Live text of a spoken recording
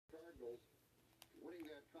winning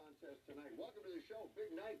that contest tonight. Welcome to the show.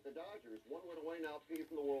 Big night. The Dodgers, 1 win away now, P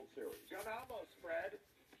from the World Series. John almost, Fred.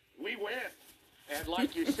 We win. And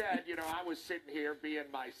like you said, I was sitting here being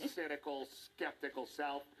my cynical, skeptical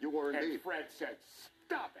self. You were indeed. And Fred said,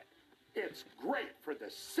 stop it. It's great for the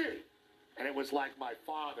city. And it was like my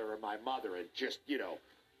father or my mother had just,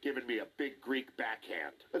 given me a big Greek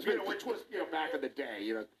backhand. Which was, back in the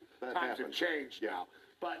day, times have changed now.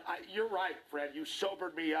 But you're right, Fred. You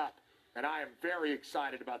sobered me up. And I am very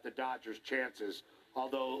excited about the Dodgers' chances,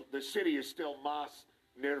 although the city is still más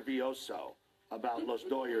nervioso about Los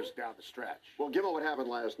Dodgers down the stretch. Well, given what happened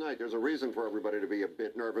last night, there's a reason for everybody to be a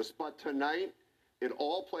bit nervous. But tonight, it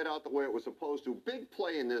all played out the way it was supposed to. Big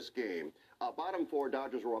play in this game. Bottom four,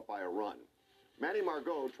 Dodgers were up by a run. Manny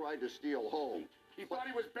Margot tried to steal home. He thought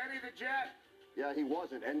he was Benny the Jet. Yeah, he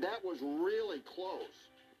wasn't. And that was really close.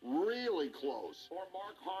 Really close. Or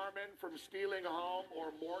Mark Harmon from stealing home, or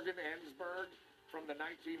Morgan Ensberg from the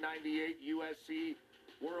 1998 USC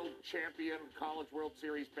World Champion College World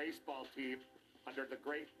Series baseball team under the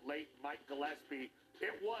great late Mike Gillespie.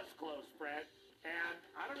 It was close, Fred. And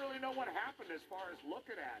I don't really know what happened as far as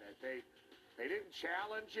looking at it. They didn't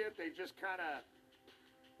challenge it. They just kind of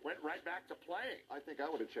went right back to playing. I think I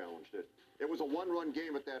would have challenged it. It was a one-run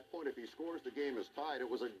game at that point. If he scores, the game is tied. It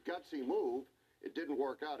was a gutsy move. It didn't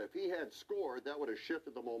work out. If he had scored, that would have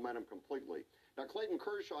shifted the momentum completely. Now, Clayton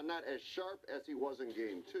Kershaw, not as sharp as he was in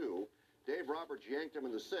Game 2. Dave Roberts yanked him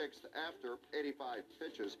in the 6th after 85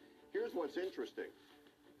 pitches. Here's what's interesting.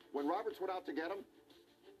 When Roberts went out to get him,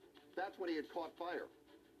 that's when he had caught fire.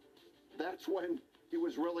 That's when he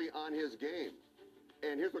was really on his game.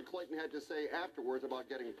 And here's what Clayton had to say afterwards about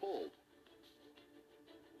getting pulled.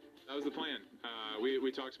 That was the plan.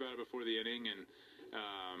 We talked about it before the inning, and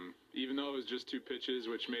even though it was just 2 pitches,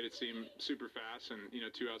 which made it seem super fast, and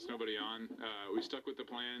 2 outs, nobody on, we stuck with the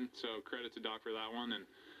plan. So credit to Doc for that one. And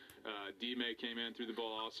D-May came in, threw the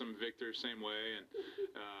ball awesome. Victor, same way. And,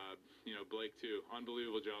 Blake, too.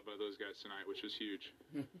 Unbelievable job by those guys tonight, which was huge.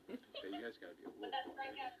 Hey, you guys got to be a little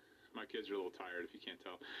quiet. My kids are a little tired, if you can't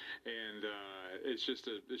tell. And it's just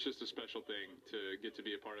a special thing to get to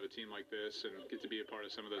be a part of a team like this and get to be a part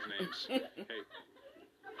of some of those names. Hey.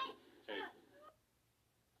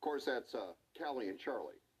 Of course, that's Callie and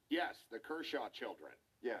Charlie. Yes, the Kershaw children.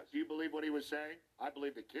 Yes. Do you believe what he was saying? I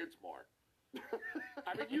believe the kids more.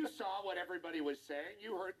 I mean, you saw what everybody was saying.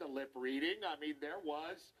 You heard the lip reading. I mean, there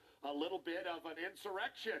was a little bit of an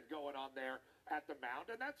insurrection going on there at the mound,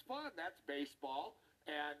 and that's fun. That's baseball.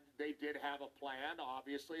 And they did have a plan,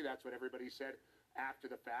 obviously. That's what everybody said after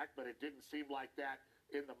the fact, but it didn't seem like that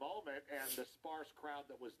in the moment. And the sparse crowd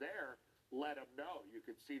that was there let them know. You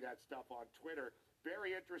could see that stuff on Twitter.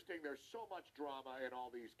 Very interesting. There's so much drama in all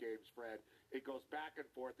these games, Fred. It goes back and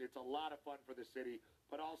forth. It's a lot of fun for the city,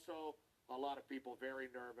 but also a lot of people very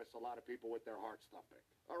nervous, a lot of people with their hearts thumping.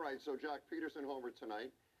 All right, so Jock Peterson homered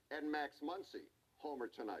tonight, and Max Muncy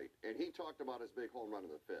homered tonight, and he talked about his big home run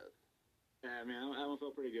in the 5th. Yeah, man, that one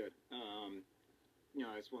felt pretty good.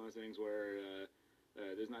 It's one of those things where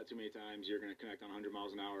there's not too many times you're going to connect on 100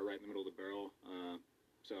 miles an hour right in the middle of the barrel.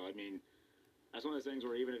 That's one of those things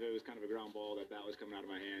where even if it was kind of a ground ball, that was coming out of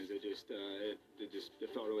my hands. It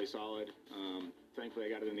felt really solid. Thankfully, I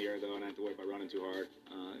got it in the air, though, and I didn't have to worry about running too hard.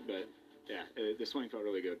 The swing felt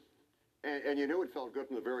really good. And you knew it felt good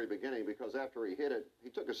from the very beginning because after he hit it, he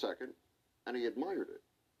took a second, and he admired it.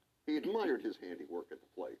 He admired his handiwork at the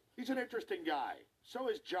plate. He's an interesting guy. So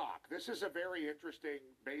is Jock. This is a very interesting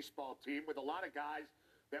baseball team with a lot of guys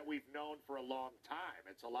that we've known for a long time.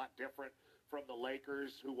 It's a lot different from the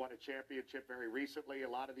Lakers, who won a championship very recently. A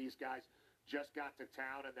lot of these guys just got to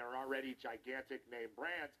town, and they're already gigantic name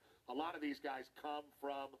brands. A lot of these guys come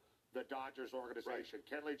from the Dodgers organization.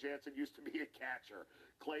 Right. Kenley Jansen used to be a catcher.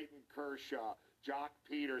 Clayton Kershaw, Jock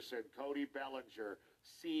Peterson, Cody Bellinger,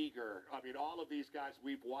 Seager. I mean, all of these guys,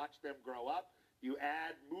 we've watched them grow up. You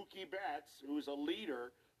add Mookie Betts, who's a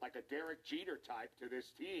leader, like a Derek Jeter type to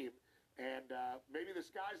this team, and maybe the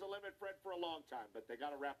sky's the limit, Fred, for a long time, but they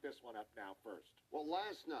got to wrap this one up now first. Well,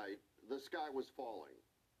 last night, the sky was falling.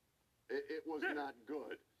 It was not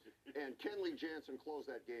good, and Kenley Jansen closed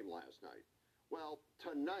that game last night. Well,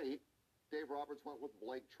 tonight, Dave Roberts went with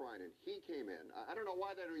Blake Trinan. He came in. I don't know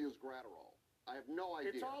why they don't use Gratterall. I have no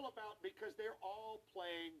idea. It's all about because they're all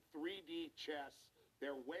playing 3D chess.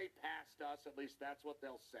 They're way past us, at least that's what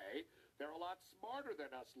they'll say. They're a lot smarter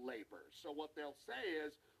than us laborers. So what they'll say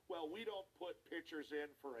is, well, we don't put pitchers in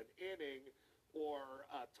for an inning or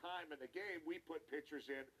a time in the game. We put pitchers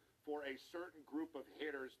in for a certain group of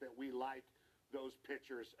hitters that we like those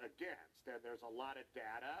pitchers against. And there's a lot of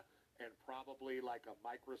data and probably like a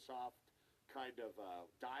Microsoft kind of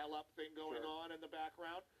dial-up thing going Sure. on in the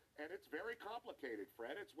background. And it's very complicated,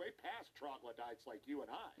 Fred. It's way past troglodytes like you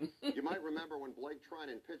and I. You might remember when Blake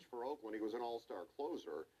Trinan pitched for Oakland, he was an all-star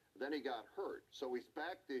closer. Then he got hurt. So he's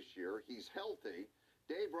back this year. He's healthy.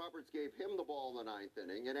 Dave Roberts gave him the ball in the 9th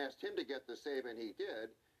inning and asked him to get the save, and he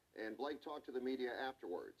did. And Blake talked to the media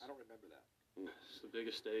afterwards. I don't remember that. It's the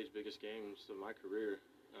biggest stage, biggest games of my career.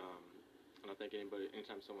 And I think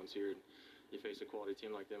anytime someone's here, you face a quality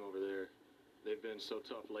team like them over there, they've been so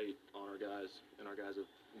tough late on our guys, and our guys have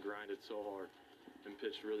grinded so hard and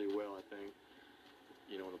pitched really well. I think,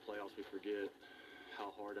 in the playoffs we forget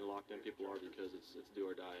how hard and locked in people are because it's do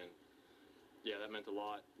or die. And yeah, that meant a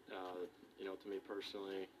lot, to me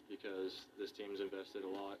personally, because this team's invested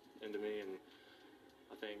a lot into me, and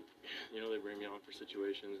I think, they bring me on for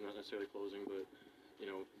situations, not necessarily closing, but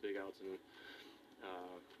big outs, and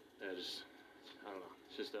I don't know.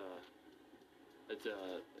 It's just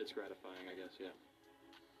it's gratifying, I guess. Yeah.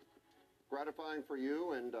 Gratifying for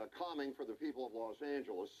you and calming for the people of Los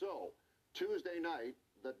Angeles. So, Tuesday night,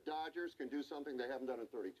 the Dodgers can do something they haven't done in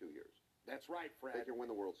 32 years. That's right, Fred. They can win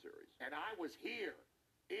the World Series. And I was here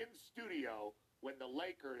in studio when the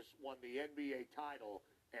Lakers won the NBA title,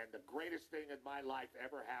 and the greatest thing in my life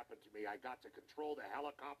ever happened to me. I got to control the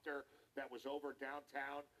helicopter that was over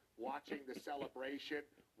downtown, watching the celebration,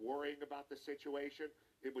 worrying about the situation.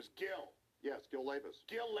 It was Gil. Yes, Gil Levis.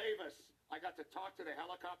 Gil Levis. I got to talk to the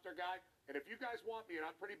helicopter guy. And if you guys want me, and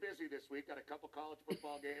I'm pretty busy this week, got a couple college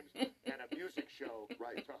football games and a music show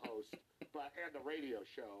to host, and the radio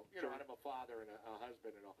show. Sure. I'm a father and a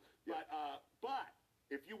husband and all. Yeah. But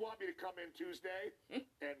if you want me to come in Tuesday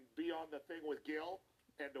and be on the thing with Gil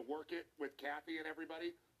and to work it with Kathy and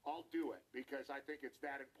everybody, I'll do it because I think it's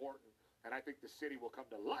that important, and I think the city will come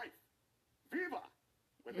to life. Viva!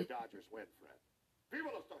 When the Dodgers win, Fred. Viva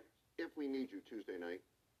los Dodgers! If we need you Tuesday night,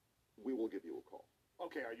 we will give you a call.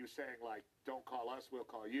 Okay, are you saying, like, don't call us, we'll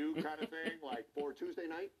call you kind of thing? Like, For Tuesday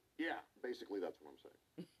night? yeah. Basically, that's what I'm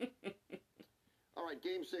saying. All right,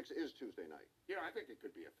 Game 6 is Tuesday night. I think it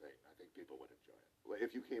could be a thing. I think people would enjoy it.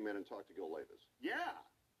 If you came in and talked to Gil Levis. Yeah.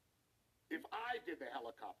 If I did the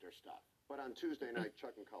helicopter stuff. But on Tuesday night,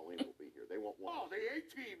 Chuck and Colleen will be here. They won't want us. The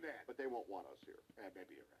A-team then. But they won't want us here.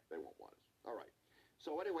 Maybe you're right. They won't want us. All right.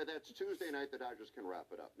 So anyway, that's Tuesday night. The Dodgers can wrap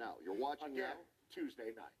it up. Now, you're watching Again, now. Tuesday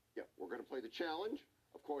night. Yeah, we're going to play the challenge.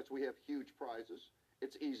 Of course, we have huge prizes.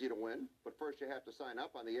 It's easy to win, but first you have to sign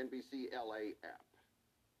up on the NBC LA app.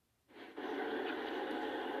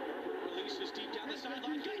 Releases deep down the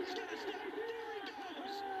sideline. Guyton's got a step. There he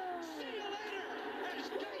goes. See you later as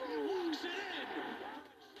Guyton walks it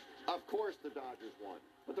in. Of course, the Dodgers won,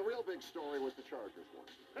 but the real big story was the Chargers won.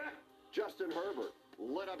 Justin Herbert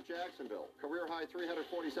lit up Jacksonville. Career-high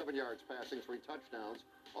 347 yards passing, 3 touchdowns.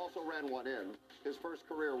 Also ran one in. His first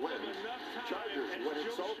career win. Chargers win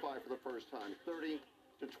at SoFi for the first time,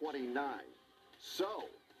 30-29. So,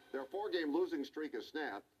 their 4-game losing streak is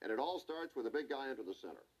snapped, and it all starts with a big guy under the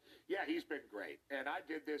center. Yeah, he's been great. And I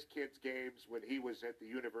did this kid's games when he was at the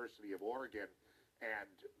University of Oregon,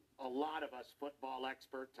 and a lot of us football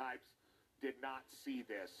expert types did not see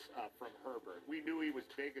this from Herbert. We knew he was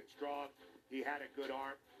big and strong. He had a good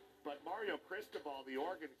arm. But Mario Cristobal, the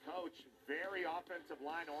Oregon coach, very offensive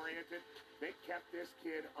line oriented. They kept this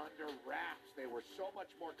kid under wraps. They were so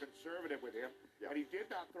much more conservative with him. Yep. And he did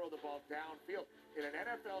not throw the ball downfield. In an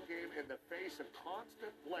NFL game, in the face of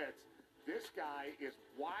constant blitz, this guy is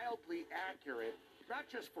wildly accurate, not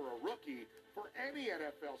just for a rookie, for any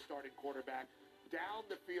NFL starting quarterback, down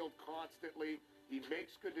the field constantly. He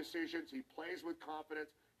makes good decisions. He plays with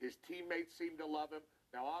confidence. His teammates seem to love him.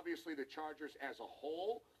 Now, obviously, the Chargers as a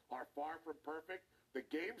whole are far from perfect. The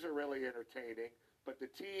games are really entertaining, but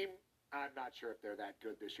the team, I'm not sure if they're that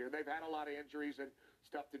good this year. They've had a lot of injuries and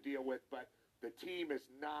stuff to deal with, but the team is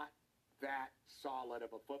not that solid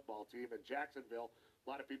of a football team. And Jacksonville, a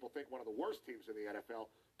lot of people think one of the worst teams in the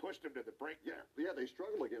NFL, pushed them to the brink there. Yeah, they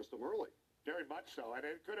struggled against them early. Very much so. And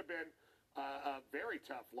it could have been a very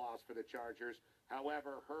tough loss for the Chargers.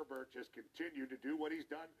 However, Herbert just continued to do what he's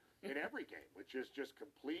done in every game, which is just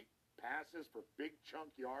complete passes for big chunk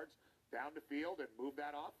yards down the field and move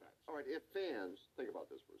that offense. All right, if fans, think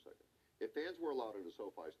about this for a second. If fans were allowed into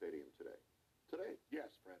SoFi Stadium today,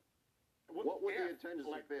 Yes, Fred. what would the If, attendance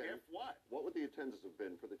like, have been? If what? What would the attendance have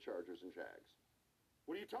been for the Chargers and Jags?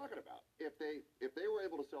 What are you talking about? If they were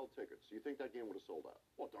able to sell tickets, do you think that game would have sold out?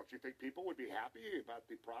 Well, don't you think people would be happy about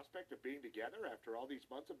the prospect of being together after all these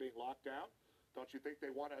months of being locked down? Don't you think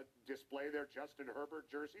they want to display their Justin Herbert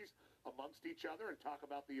jerseys amongst each other and talk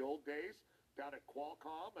about the old days down at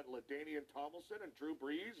Qualcomm and LaDainian Tomlinson and Drew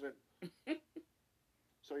Brees? And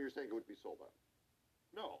So you're saying it would be sold out?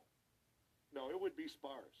 no. No, it would be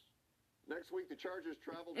sparse. Next week, the Chargers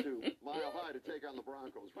travel to Mile High to take on the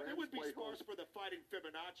Broncos. But it Rams would be play sparse host. for the Fighting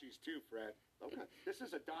Fibonacci's, too, Fred. Okay. This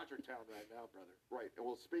is a Dodger town right now, brother. Right. And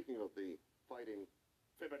well, speaking of the Fighting,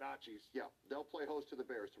 Fibonacci's. yeah, they'll play host to the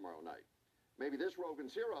Bears tomorrow night. Maybe this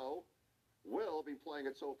Rogan's Hero will be playing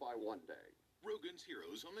at SoFi one day. Rogan's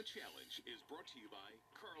Heroes on the Challenge is brought to you by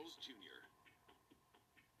Carl's Jr.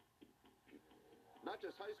 Not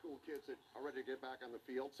just high school kids that are ready to get back on the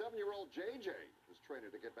field. 7-year-old JJ is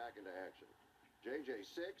training to get back into action. JJ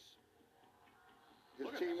 6.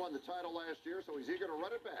 His team won the title last year, so he's eager to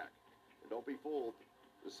run it back. And don't be fooled.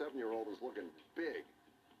 The 7-year-old is looking big.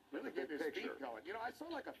 Really getting his feet going. You know, I saw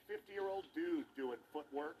like a 50-year-old dude doing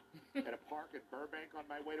footwork at a park in Burbank on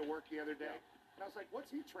my way to work the other day. And I was like,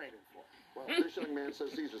 what's he training for? Well, this young man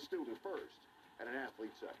says he's a student first and an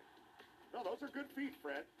athlete second. No, those are good feet,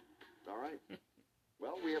 Fred. All right.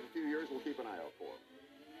 Well, we have a few years. We'll keep an eye out for him.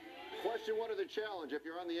 Question 1 of the challenge. If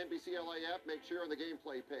you're on the NBC LA app, make sure you're on the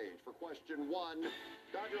gameplay page. For question 1,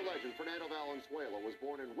 Dodger legend Fernando Valenzuela was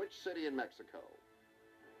born in which city in Mexico?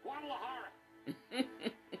 Guadalajara.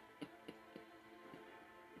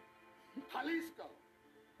 Jalisco.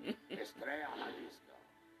 Estrella, Jalisco.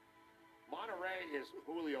 Monterrey is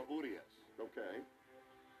Julio Urias. Okay.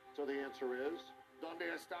 So the answer is? ¿Dónde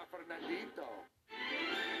está Fernandito?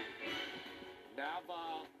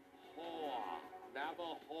 Navajoa.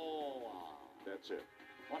 That's it.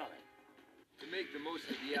 Órale. To make the most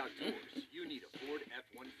of the outdoors, you need a Ford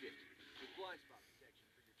F-150 with blind spot protection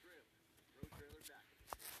for your trailer, road trailer back.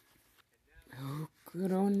 Oh,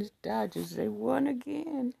 good on the Dodgers. They won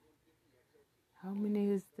again. How many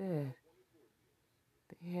is that?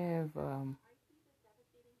 They have,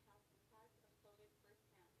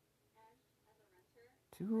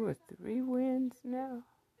 2 or 3 wins now?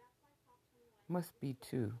 Must be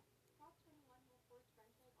 2.